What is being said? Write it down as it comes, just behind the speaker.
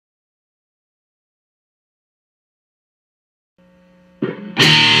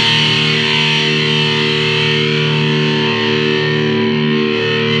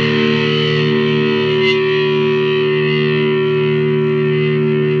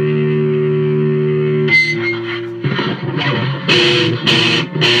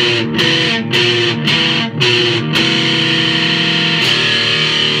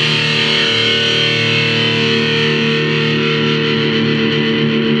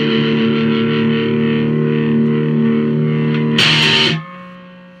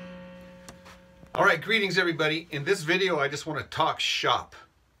Alright, greetings everybody. In this video I just want to talk shop.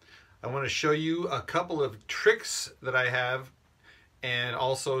 I want to show you a couple of tricks that I have and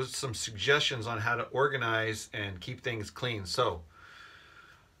also some suggestions on how to organize and keep things clean. So,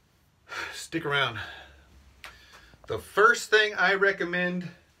 stick around. The first thing I recommend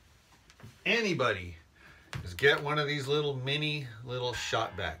anybody is get one of these little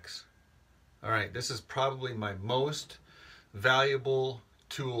shot bags. Alright, this is probably my most valuable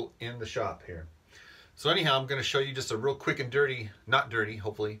tool in the shop here. So anyhow, I'm going to show you just a real quick and dirty, not dirty,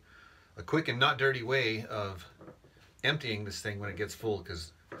 hopefully, a quick and not dirty way of emptying this thing when it gets full,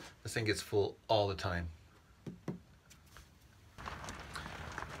 because this thing gets full all the time.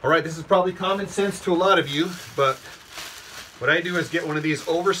 Alright, this is probably common sense to a lot of you, but what I do is get one of these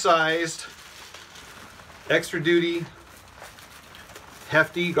oversized, extra duty,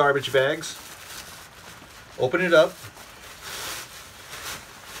 hefty garbage bags, open it up,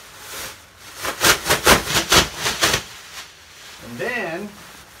 and then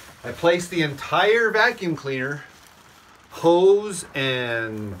I place the entire vacuum cleaner, hose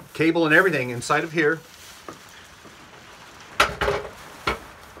and cable and everything inside of here.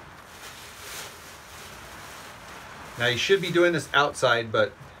 Now you should be doing this outside,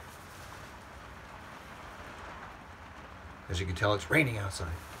 but as you can tell, it's raining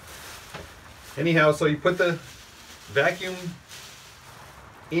outside. Anyhow, so you put the vacuum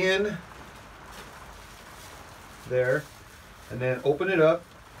in there and then open it up.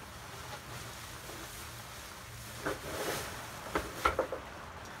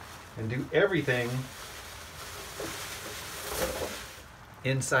 And do everything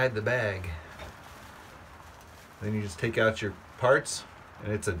inside the bag. Then you just take out your parts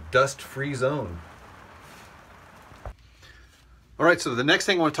and it's a dust-free zone. All right, so the next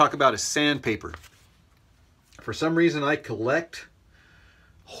thing I want to talk about is sandpaper. For some reason I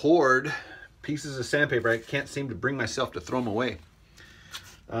hoard pieces of sandpaper. I can't seem to bring myself to throw them away.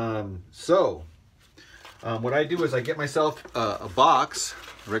 What I do is I get myself a box,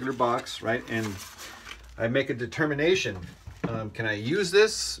 a regular box, right? And I make a determination. Can I use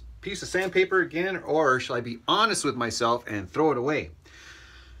this piece of sandpaper again, or shall I be honest with myself and throw it away?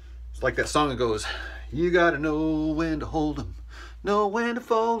 It's like that song that goes, you gotta know when to hold 'em, know when to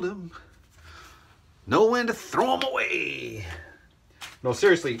fold 'em, know when to throw 'em away. No,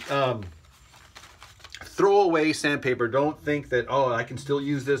 seriously, throw away sandpaper. Don't think that, oh, I can still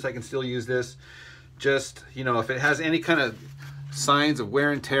use this, I can still use this. Just, you know, if it has any kind of signs of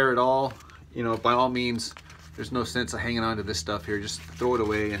wear and tear at all, you know, by all means, there's no sense of hanging on to this stuff here. Just throw it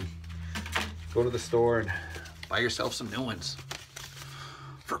away and go to the store and buy yourself some new ones.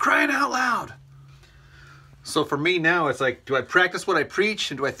 For crying out loud. So for me now, it's like, do I practice what I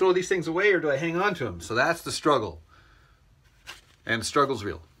preach and do I throw these things away or do I hang on to them? So that's the struggle. And the struggle's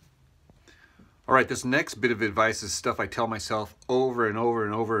real. All right, this next bit of advice is stuff I tell myself over and over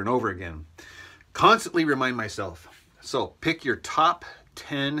and over and over again. Constantly remind myself. So pick your top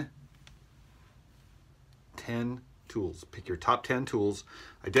 10 tools. Pick your top 10 tools,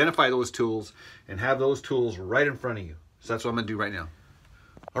 identify those tools, and have those tools right in front of you. So that's what I'm going to do right now.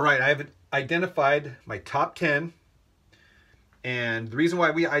 All right, I have identified my top 10. And the reason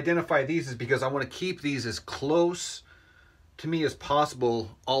why we identify these is because I want to keep these as close to me as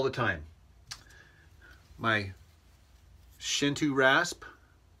possible all the time. My Shinto rasp,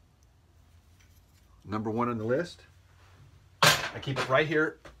 number 1 on the list. I keep it right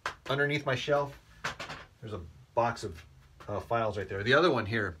here underneath my shelf. There's a box of files right there. The other one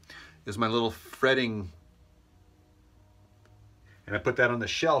here is my little fretting, and I put that on the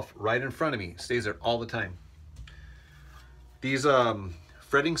shelf right in front of me. It stays there all the time. These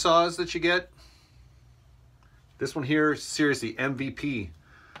fretting saws that you get, this one here, seriously, MVP.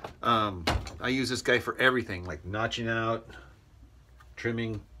 I use this guy for everything, like notching out,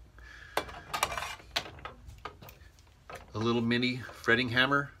 trimming. A little mini fretting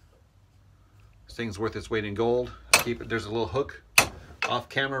hammer. This thing's worth its weight in gold. Keep it. There's a little hook off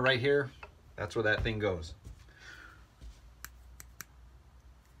camera right here. That's where that thing goes.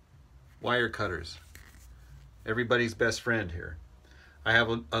 Wire cutters. Everybody's best friend here. I have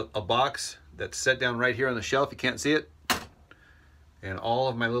a box that's set down right here on the shelf. You can't see it. And all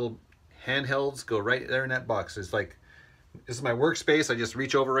of my little handhelds go right there in that box. It's like, this is my workspace. I just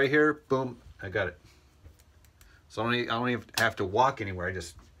reach over right here. Boom. I got it. So I don't even have to walk anywhere. I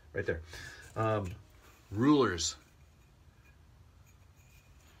just, right there. Rulers.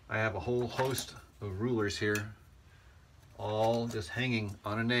 I have a whole host of rulers here, all just hanging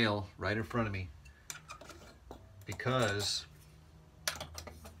on a nail right in front of me, because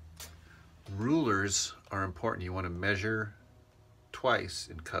rulers are important. You want to measure twice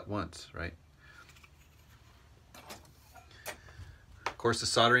and cut once, right? course, the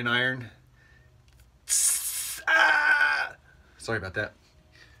soldering iron. Ah! Sorry about that.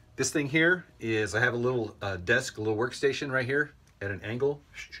 This thing here is, I have a little desk, a little workstation right here at an angle.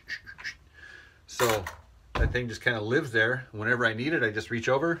 So that thing just kind of lives there. Whenever I need it, I just reach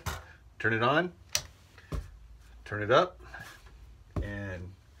over, turn it on, turn it up,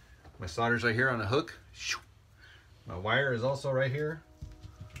 and my solder's right here on a hook. My wire is also right here,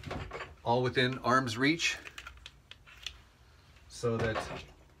 all within arm's reach. So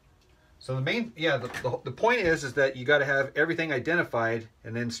the main, yeah, the point is that you got to have everything identified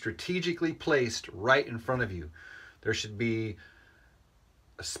and then strategically placed right in front of you. There should be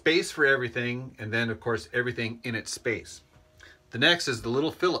a space for everything, and then of course everything in its space. The next is the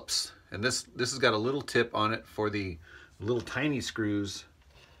little Phillips, and this has got a little tip on it for the little tiny screws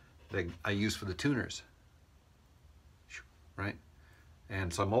that I use for the tuners, right?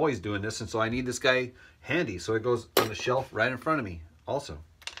 And so I'm always doing this, and so I need this guy handy, so it goes on the shelf right in front of me also.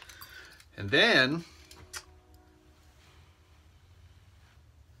 And then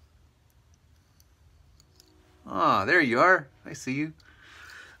there you are. I see you.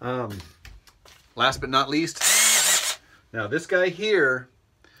 Last but not least, now this guy here,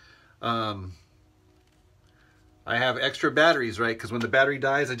 I have extra batteries, right? Because when the battery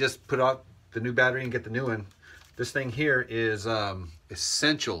dies, I just put out the new battery and get the new one. This thing here is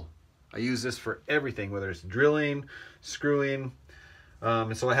essential. I use this for everything, whether it's drilling, screwing,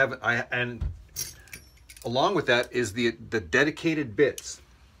 and so and along with that is the dedicated bits.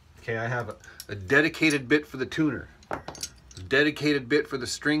 Okay, I have a dedicated bit for the tuner, a dedicated bit for the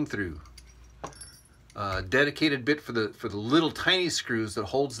string through, a dedicated bit for the little tiny screws that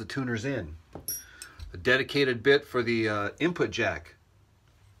holds the tuners in, a dedicated bit for the input jack,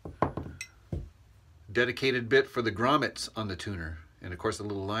 dedicated bit for the grommets on the tuner, and of course a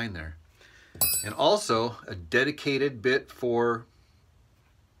little line there, and also a dedicated bit for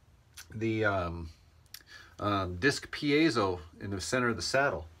the disc piezo in the center of the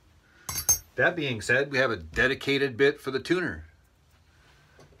saddle. That being said, we have a dedicated bit for the tuner,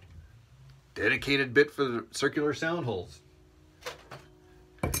 dedicated bit for the circular sound holes,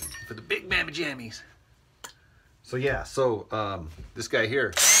 for the big mamma jammies. So yeah, this guy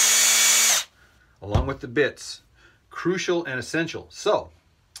here, along with the bits, crucial and essential. So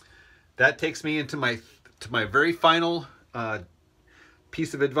that takes me into my very final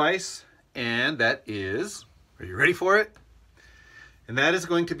piece of advice, and that is, are you ready for it? And that is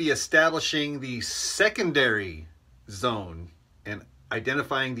going to be establishing the secondary zone and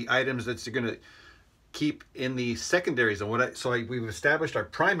identifying the items that you're going to keep in the secondary zone. We've established our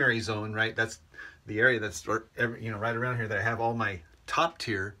primary zone, right? That's the area that's right around here that I have all my top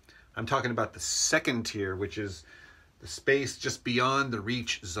tier. I'm talking about the second tier, which is the space just beyond the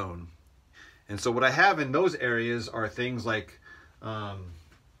reach zone. And so what I have in those areas are things like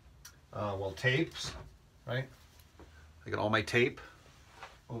tapes, right? I got all my tape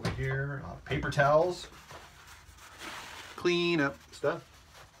over here, paper towels, clean up stuff,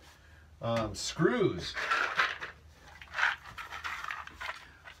 screws,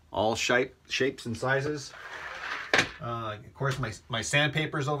 all shapes and sizes. Of course, my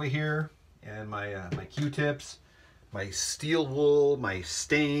sandpapers over here, and my Q-tips, my steel wool, my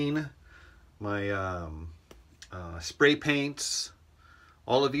stain, my spray paints.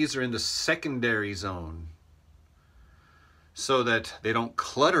 All of these are in the secondary zone so that they don't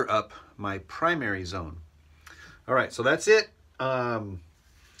clutter up my primary zone. All right, so that's it. And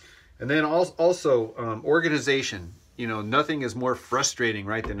then also organization. You know, nothing is more frustrating,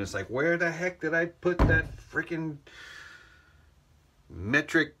 right, than it's like, where the heck did I put that freaking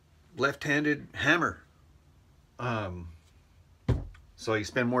metric left-handed hammer? So you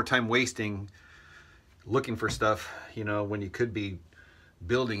spend more time wasting looking for stuff, you know, when you could be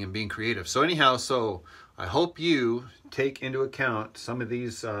building and being creative. So anyhow, I hope you take into account some of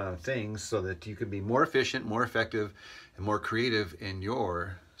these things so that you can be more efficient, more effective, and more creative in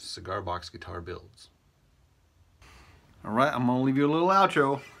your cigar box guitar builds. All right, I'm gonna leave you a little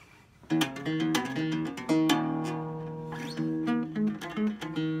outro.